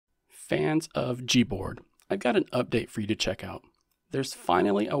Fans of Gboard, I've got an update for you to check out. There's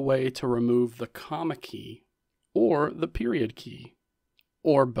finally a way to remove the comma key or the period key,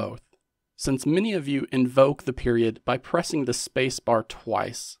 or both. Since many of you invoke the period by pressing the spacebar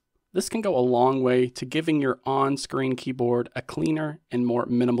twice, this can go a long way to giving your on-screen keyboard a cleaner and more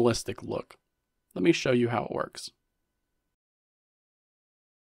minimalistic look. Let me show you how it works.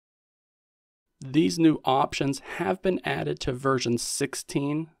 These new options have been added to version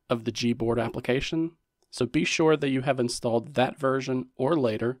 16 of the Gboard application, so be sure that you have installed that version or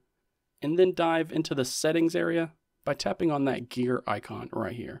later, and then dive into the settings area by tapping on that gear icon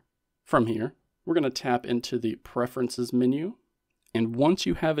right here. From here, we're going to tap into the preferences menu, and once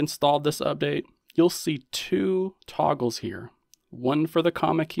you have installed this update, you'll see two toggles here, one for the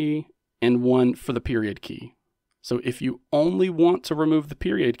comma key and one for the period key. So if you only want to remove the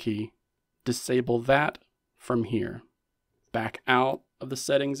period key, disable that from here. Back out of the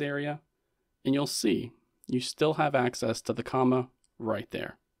settings area, and you'll see you still have access to the comma right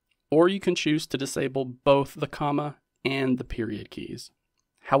there. Or you can choose to disable both the comma and the period keys.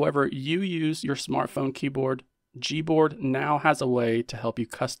 However you use your smartphone keyboard, Gboard now has a way to help you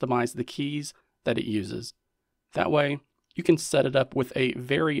customize the keys that it uses. That way, you can set it up with a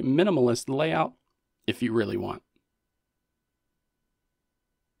very minimalist layout if you really want.